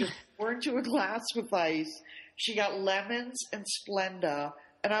I could just pour into a glass with ice. She got lemons and Splenda,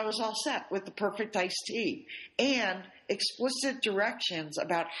 and I was all set with the perfect iced tea and explicit directions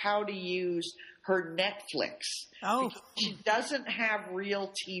about how to use her Netflix. Oh. Because she doesn't have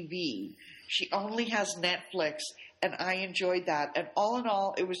real TV. She only has Netflix, and I enjoyed that. And all in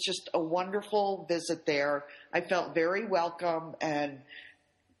all, it was just a wonderful visit there. I felt very welcome, and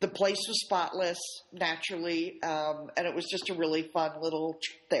the place was spotless, naturally, and it was just a really fun little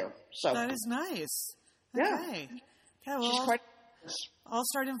trip there. So That is nice. Yeah. Okay. Yeah, she's well, quite. I'll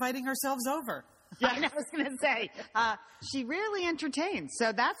start inviting ourselves over. I was going to say, she rarely entertains,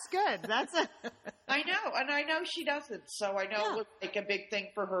 so that's good. That's I know, and I know she doesn't. So I know it was like a big thing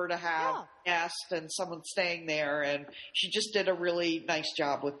for her to have guests and someone staying there, and she just did a really nice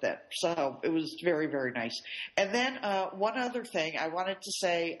job with it. So it was very, very nice. And then one other thing I wanted to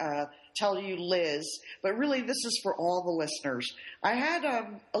say, tell you, Liz, but really this is for all the listeners. I had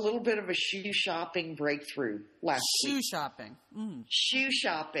a little bit of a shoe shopping breakthrough last week. Shoe shopping. Mm. Shoe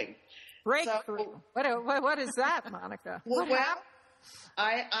shopping. Breakthrough. So, What is that, Monica? well,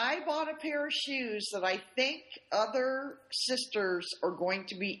 I bought a pair of shoes that I think other sisters are going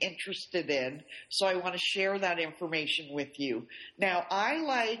to be interested in, so I want to share that information with you. Now, I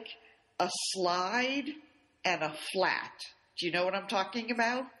like a slide and a flat. Do you know what I'm talking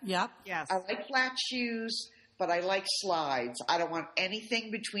about? Yep. yes. I like flat shoes, but I like slides. I don't want anything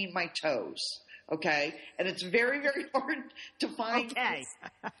between my toes. Okay? And it's very, very hard to find. Okay.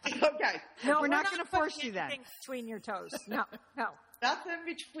 Okay. No, We're not going to force you then. anything between your toes. No. Nothing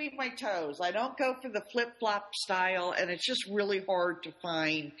between my toes. I don't go for the flip-flop style, and it's just really hard to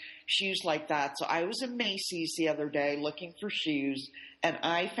find shoes like that. So I was in Macy's the other day looking for shoes, and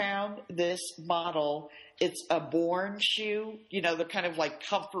I found this model. It's a Born shoe. You know, they're kind of like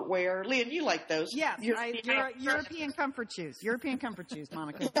comfort wear. Lian, you like those. Yes, European comfort shoes. European comfort shoes,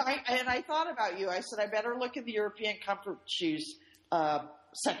 Monica. And I thought about you. I said, I better look at the European comfort shoes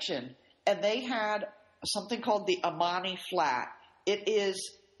section. And they had something called the Amani Flat. It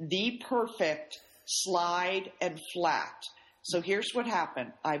is the perfect slide and flat. So here's what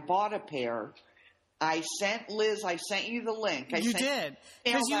happened. I bought a pair. I sent you the link. You did.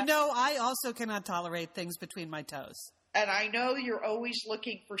 Because you know I also cannot tolerate things between my toes. And I know you're always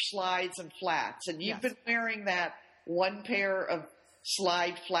looking for slides and flats. And you've been wearing that one pair of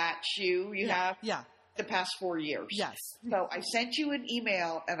slide flat shoe you have the past 4 years. Yes. So I sent you an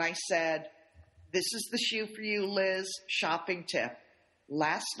email and I said, this is the shoe for you, Liz. Shopping tip.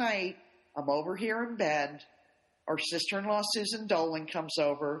 Last night, I'm over here in bed. Our sister-in-law, Susan Dolan, comes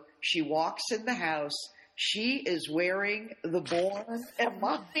over. She walks in the house. She is wearing the Born and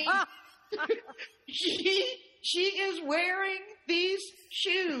Mommy. She is wearing these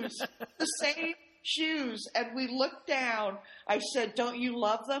shoes, the same shoes. And we looked down. I said, don't you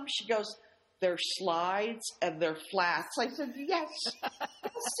love them? She goes, they're slides and they're flats. I said, yes,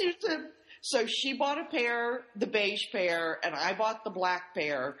 Susan. So she bought a pair, the beige pair, and I bought the black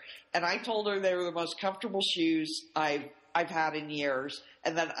pair. And I told her they were the most comfortable shoes I've had in years.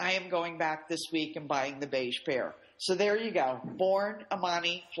 And then I am going back this week and buying the beige pair. So there you go. Born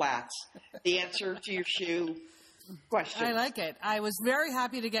Amani flats. The answer to your shoe question. I like it. I was very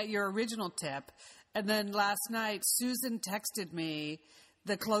happy to get your original tip. And then last night, Susan texted me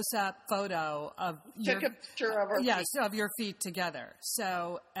the close-up photo of Took a picture of her feet. of your feet together.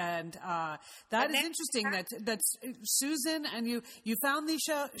 So, and that is interesting that Susan and you found these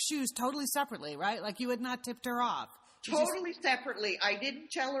shoes totally separately, right? Like you had not tipped her off. Totally separately. I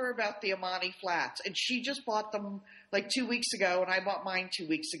didn't tell her about the Amani flats, and she just bought them like 2 weeks ago, and I bought mine 2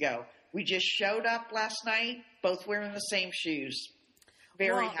 weeks ago. We just showed up last night, both wearing the same shoes.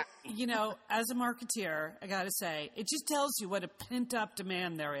 Very happy. You know, as a marketeer, I got to say, it just tells you what a pent-up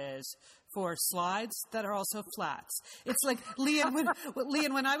demand there is for slides that are also flats. It's like, Lian,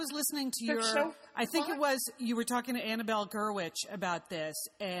 when I was listening to They're so I think fun. it was, you were talking to Annabelle Gurwitch about this,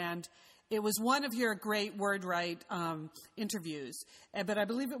 and It was one of your great Word Right interviews, but I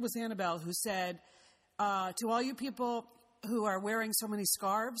believe it was Annabelle who said, to all you people who are wearing so many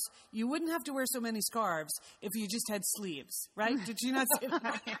scarves, you wouldn't have to wear so many scarves if you just had sleeves, right? Did you not say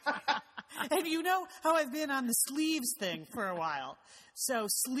that? And you know how I've been on the sleeves thing for a while. So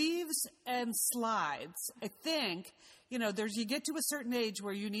sleeves and slides, I think, you get to a certain age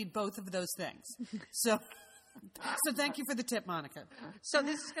where you need both of those things. So thank you for the tip, Monica. So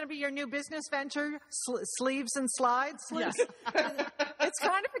this is going to be your new business venture, Sleeves and Slides? Yes. It's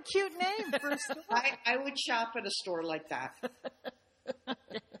kind of a cute name for a store. I would shop at a store like that.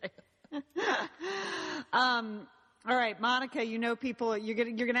 All right, Monica, people, you're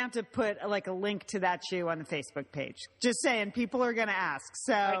gonna have to put like a link to that shoe on the Facebook page. Just saying, people are gonna ask.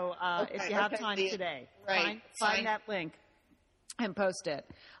 So if you have time today, find that link and post it.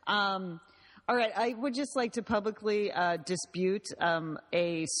 All right, I would just like to publicly dispute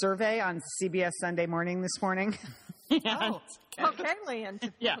a survey on CBS Sunday Morning this morning. Okay, Lian.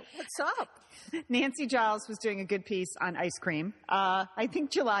 Yeah. What's up? Nancy Giles was doing a good piece on ice cream. I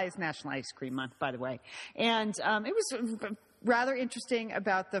think July is National Ice Cream Month, by the way. And it was rather interesting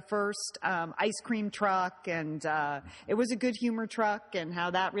about the first ice cream truck, and it was a good humor truck, and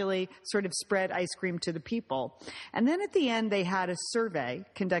how that really sort of spread ice cream to the people. And then at the end, they had a survey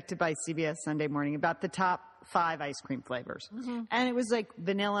conducted by CBS Sunday Morning about the top 5 ice cream flavors. Mm-hmm. And it was like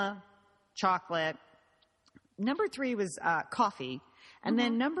vanilla, chocolate. Number 3 was coffee. And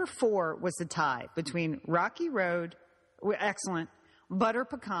then number 4 was a tie between Rocky Road, excellent, butter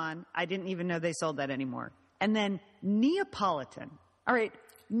pecan. I didn't even know they sold that anymore. And then Neapolitan. All right,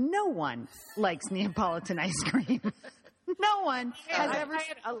 no one likes Neapolitan ice cream. No one has ever.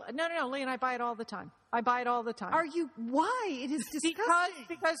 No, Lian, I buy it all the time. I buy it all the time. Are you? Why? It is disgusting.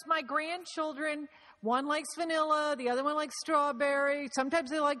 Because my grandchildren, one likes vanilla, the other one likes strawberry.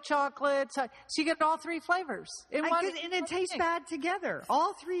 Sometimes they like chocolate. So you get all 3 flavors in one. And it tastes bad together.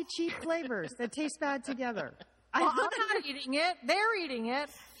 All 3 cheap flavors that taste bad together. Well, I'm not eating it. They're eating it.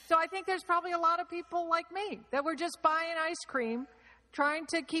 So I think there's probably a lot of people like me that were just buying ice cream, trying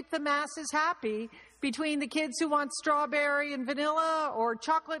to keep the masses happy, between the kids who want strawberry and vanilla, or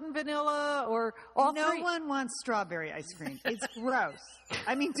chocolate and vanilla, or all 3. No one wants strawberry ice cream. It's gross.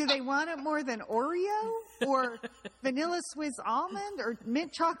 I mean, do they want it more than Oreo, or vanilla Swiss almond, or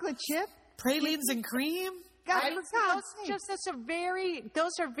mint chocolate chip? Pralines and cream?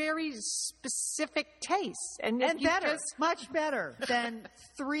 Those are very specific tastes, and better, much better than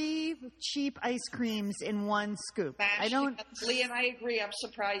 3 cheap ice creams in one scoop. Lian, I agree. I'm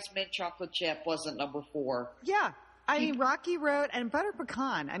surprised mint chocolate chip wasn't number 4. Yeah. I mean, Rocky Road and butter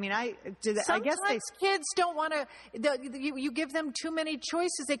pecan. I mean, I guess kids don't want to. You give them too many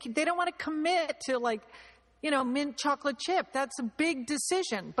choices. They don't want to commit to mint chocolate chip. That's a big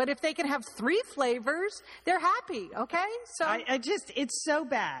decision. But if they can have 3 flavors, they're happy. Okay, so it's so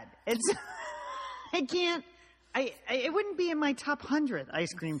bad. It wouldn't be in my top 100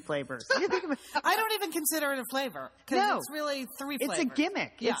 ice cream flavors. I don't even consider it a flavor, because it's really 3 flavors. It's a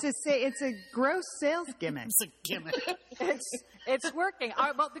gimmick. Yeah. It's a gross sales gimmick. It's a gimmick. It's working.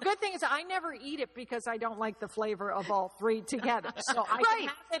 Well, the good thing is I never eat it because I don't like the flavor of all 3 together. So I can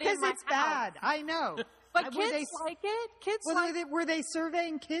have it in my house. Because it's bad. I know. But kids like it. Were they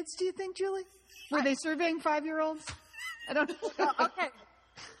surveying kids, do you think, Julie? Were they surveying 5-year-olds? I don't know. Okay.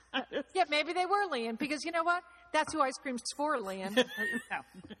 Yeah, maybe they were, Lian, because you know what? That's who ice cream's for, Lian. No.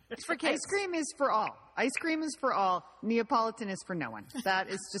 It's for kids. Ice cream is for all. Ice cream is for all. Neapolitan is for no one. That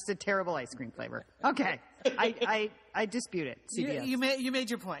is just a terrible ice cream flavor. Okay. I dispute it, CBS. You made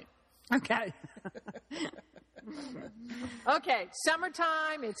your point. Okay. Okay,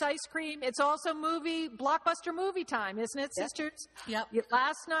 summertime, it's ice cream. It's also blockbuster movie time, isn't it, sisters? Yep.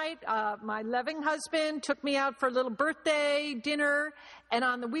 Last night, my loving husband took me out for a little birthday dinner,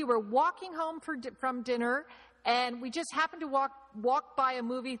 and we were walking home from dinner, and we just happened to walk by a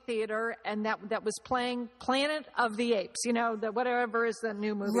movie theater, and that was playing Planet of the Apes. Whatever is the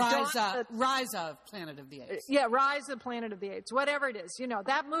new movie. Rise of Planet of the Apes. Yeah, Rise of Planet of the Apes. Whatever it is,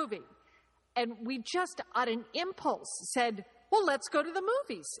 that movie. And we just, on an impulse, said, well, let's go to the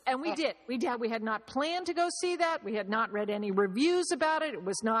movies. And we did. We had not planned to go see that. We had not read any reviews about it. It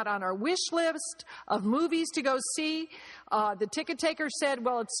was not on our wish list of movies to go see. The ticket taker said,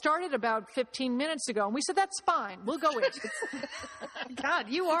 well, it started about 15 minutes ago. And we said, that's fine. We'll go in. God,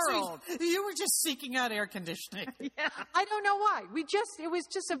 you are old. You were just seeking out air conditioning. Yeah. I don't know why. It was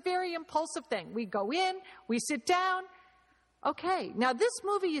just a very impulsive thing. We go in, we sit down. Okay, now this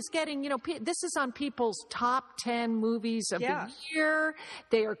movie is getting, this is on people's top 10 movies of the year.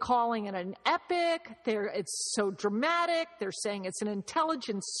 They are calling it an epic. It's so dramatic. They're saying it's an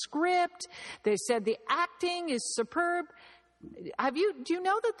intelligent script. They said the acting is superb. Do you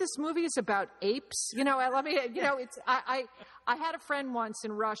know that this movie is about apes? I had a friend once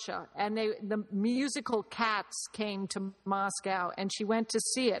in Russia, and the musical Cats came to Moscow, and she went to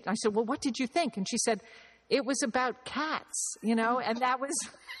see it. I said, well, what did you think? And she said, it was about cats, and that was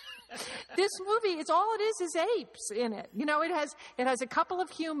this movie. It's all it is apes in it. It has a couple of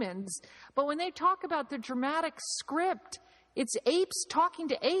humans, but when they talk about the dramatic script, it's apes talking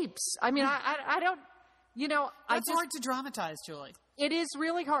to apes. I mean, I don't, That's hard to dramatize, Julie. It is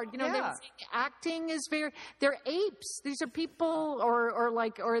really hard. They were saying acting is they're apes. These are people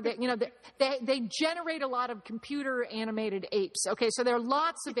they generate a lot of computer animated apes. Okay, so there are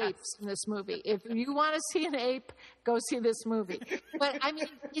lots of apes in this movie. If you want to see an ape, go see this movie. But I mean,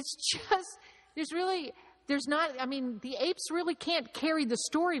 it's just, the apes really can't carry the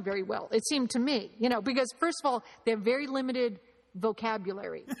story very well, it seemed to me, because first of all, they have very limited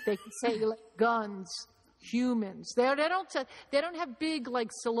vocabulary. They can say like guns, humans. They don't have big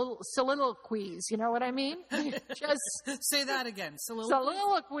soliloquies. You know what I mean? Just say that again.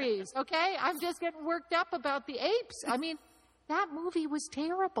 Soliloquies. Okay, I'm just getting worked up about the apes. I mean, that movie was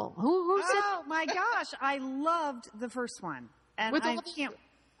terrible. Who said? Oh my gosh, I loved the first one, and I can't wait.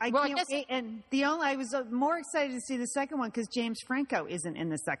 And I was more excited to see the second one because James Franco isn't in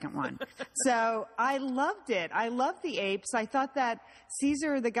the second one. So I loved it. I love the apes. I thought that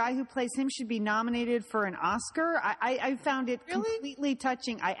Caesar, the guy who plays him, should be nominated for an Oscar. I found it completely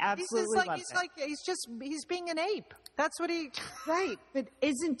touching. I absolutely loved it. He's being an ape. That's what he. Right, but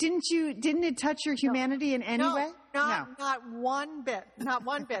didn't it touch your humanity in any way? Not one bit. Not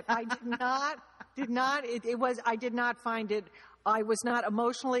one bit. I did not. I did not find it. I was not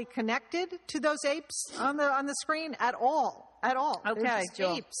emotionally connected to those apes on the screen at all. Okay, They're just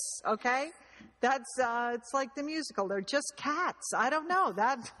apes. Okay, that's it's like the musical. They're just cats. I don't know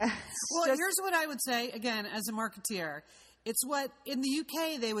that. Here's what I would say again as a marketeer. It's what in the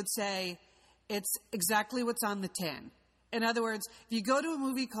UK they would say. It's exactly what's on the tin. In other words, if you go to a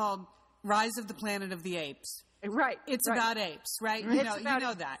movie called Rise of the Planet of the Apes. Right. It's about apes, right? You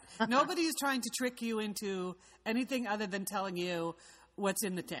know that. Nobody is trying to trick you into anything other than telling you what's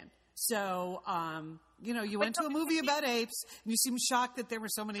in the tin. So, you went to a movie about apes, and you seem shocked that there were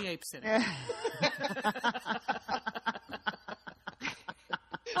so many apes in it.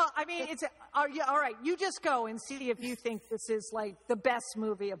 Well, I mean, all right. You just go and see if you think this is like the best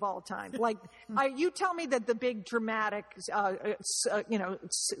movie of all time. Like, you tell me that the big dramatic,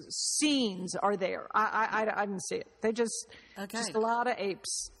 scenes are there. I didn't see it. They just a lot of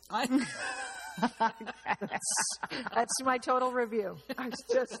apes. That's my total review.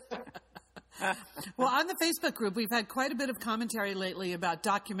 Well, on the Facebook group, we've had quite a bit of commentary lately about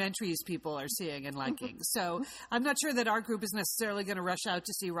documentaries people are seeing and liking. So I'm not sure that our group is necessarily going to rush out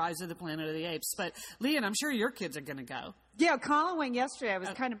to see Rise of the Planet of the Apes. But, Lian, I'm sure your kids are going to go. Yeah, Colin went yesterday. I was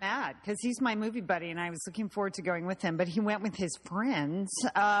kind of mad because he's my movie buddy, and I was looking forward to going with him. But he went with his friends.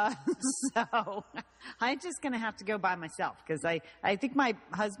 So I'm just going to have to go by myself because I think my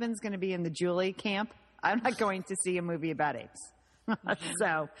husband's going to be in the Julie camp. I'm not going to see a movie about apes.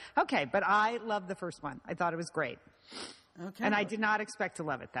 So, okay, but I loved the first one. I thought it was great. Okay. And I did not expect to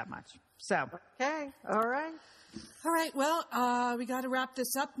love it that much. So. Okay, all right. All right, well, we got to wrap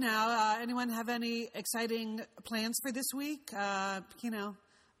this up now. Anyone have any exciting plans for this week?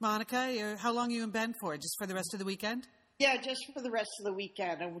 Monica, how long are you in Bend for? Just for the rest of the weekend? Yeah, just for the rest of the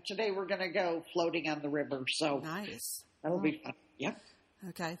weekend. And today we're going to go floating on the river. So nice. That'll be fun. Yep.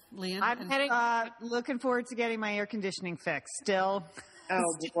 Okay, Lian. I'm looking forward to getting my air conditioning fixed. Still. Oh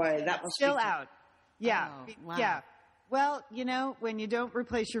boy, that must still be out. Yeah, wow. Yeah. Well, when you don't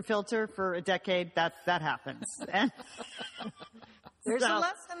replace your filter for a decade, that happens. And there's a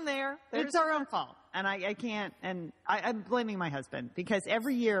lesson there. It's our own fault, and I can't. And I'm blaming my husband because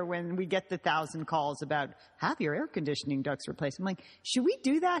every year when we get the 1,000 calls about have your air conditioning ducts replaced, I'm like, should we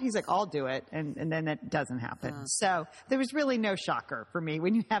do that? He's like, I'll do it, and then that doesn't happen. So there was really no shocker for me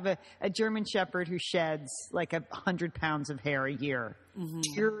when you have a German Shepherd who sheds like 100 pounds of hair a year. Mm-hmm.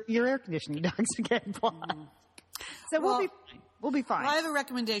 Your air conditioning ducts get blocked. So we'll be fine. We'll be fine. Well, I have a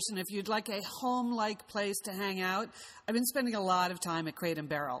recommendation. If you'd like a home-like place to hang out, I've been spending a lot of time at Crate &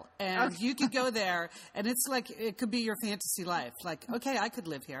 Barrel. And you could go there, and it's like it could be your fantasy life. Like, okay, I could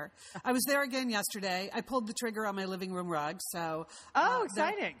live here. I was there again yesterday. I pulled the trigger on my living room rug. So,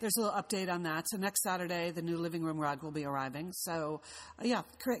 exciting. There's a little update on that. So next Saturday, the new living room rug will be arriving. So, yeah,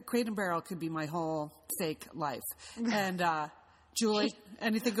 Crate & Barrel could be my whole fake life. And Julie,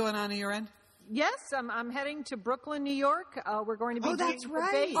 anything going on at your end? Yes, I'm heading to Brooklyn, New York. We're going to be that's doing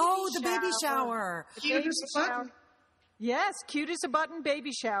right. The baby shower. Cute as a button. Yes, Cute as a Button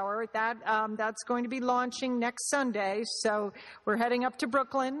baby shower. That's going to be launching next Sunday. So we're heading up to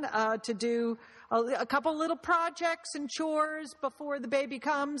Brooklyn to do a couple little projects and chores before the baby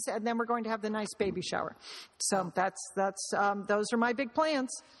comes, and then we're going to have the nice baby shower. So those are my big plans.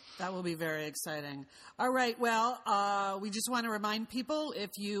 That will be very exciting. All right. Well, we just want to remind people, if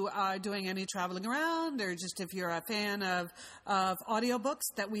you are doing any traveling around, or just if you're a fan of audiobooks,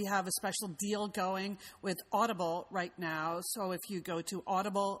 that we have a special deal going with Audible right now. So if you go to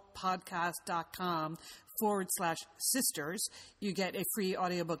audiblepodcast.com/sisters, you get a free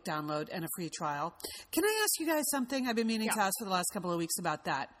audiobook download and a free trial. Can I ask you guys something? I've been meaning to ask for the last couple of weeks about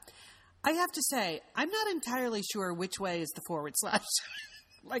that. I have to say, I'm not entirely sure which way is the /.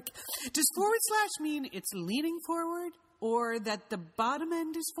 Like, does / mean it's leaning forward, or that the bottom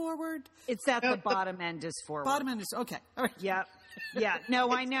end is forward? It's that the bottom end is forward. Bottom end is, okay. All right. Yep. Yeah.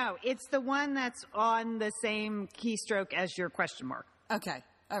 No, I know. It's the one that's on the same keystroke as your question mark. Okay.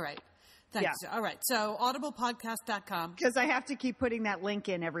 All right. Thanks. Yeah. All right. So audiblepodcast.com. Because I have to keep putting that link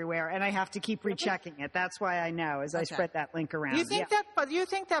in everywhere, and I have to keep rechecking it. That's why I know, as I spread that link around. You think that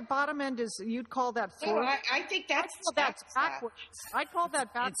bottom end is, you'd call that forward? No, I think that's backwards. I'd call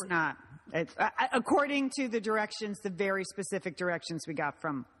that backwards. It's not. It's, according to the directions, the very specific directions we got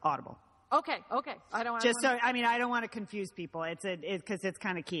from Audible. Okay. I don't want to confuse people. Because it's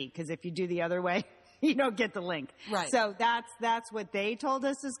kind of key. Because if you do the other way, you don't get the link. Right. So that's what they told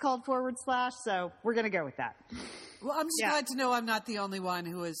us is called /. So we're going to go with that. Well, I'm just glad to know I'm not the only one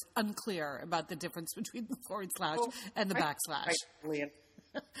who is unclear about the difference between the / and the backslash. Right, Lian.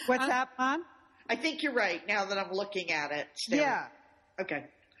 What's that, Mon? I think you're right now that I'm looking at it. Yeah. Okay.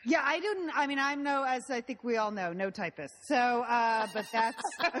 Yeah, I'm as I think we all know, no typist. So, but that's,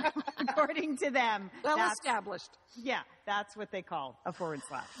 according to them. Well established. Yeah, that's what they call a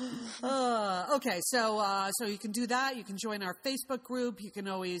 /. Okay, so you can do that. You can join our Facebook group. You can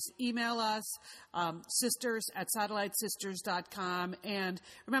always email us, sisters@satellitesisters.com. And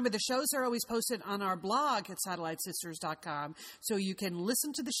remember, the shows are always posted on our blog at satellitesisters.com. So you can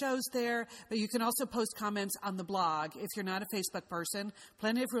listen to the shows there, but you can also post comments on the blog. If you're not a Facebook person,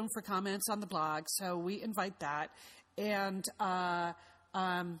 plenty of room for comments on the blog. So we invite that. And I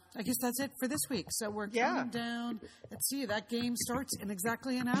guess that's it for this week. So we're coming down. Let's see, that game starts in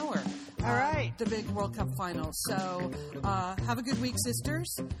exactly an hour. All right. The big World Cup final. So have a good week,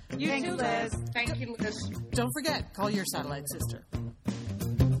 sisters. Thank you, Liz. Thank you, Liz. Don't forget, call your satellite sister.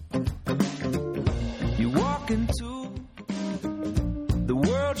 You walk into the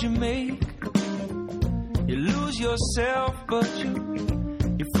world you make. You lose yourself, but you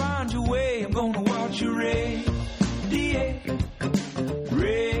find your way. I'm gonna watch you radiate.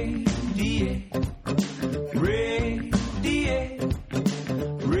 Radiate, radiate,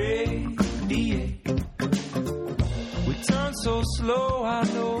 radiate. We turn so slow, I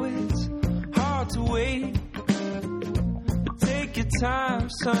know it's hard to wait. But take your time,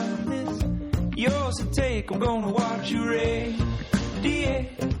 son, it's yours to take. I'm gonna watch you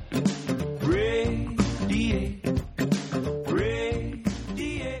radiate.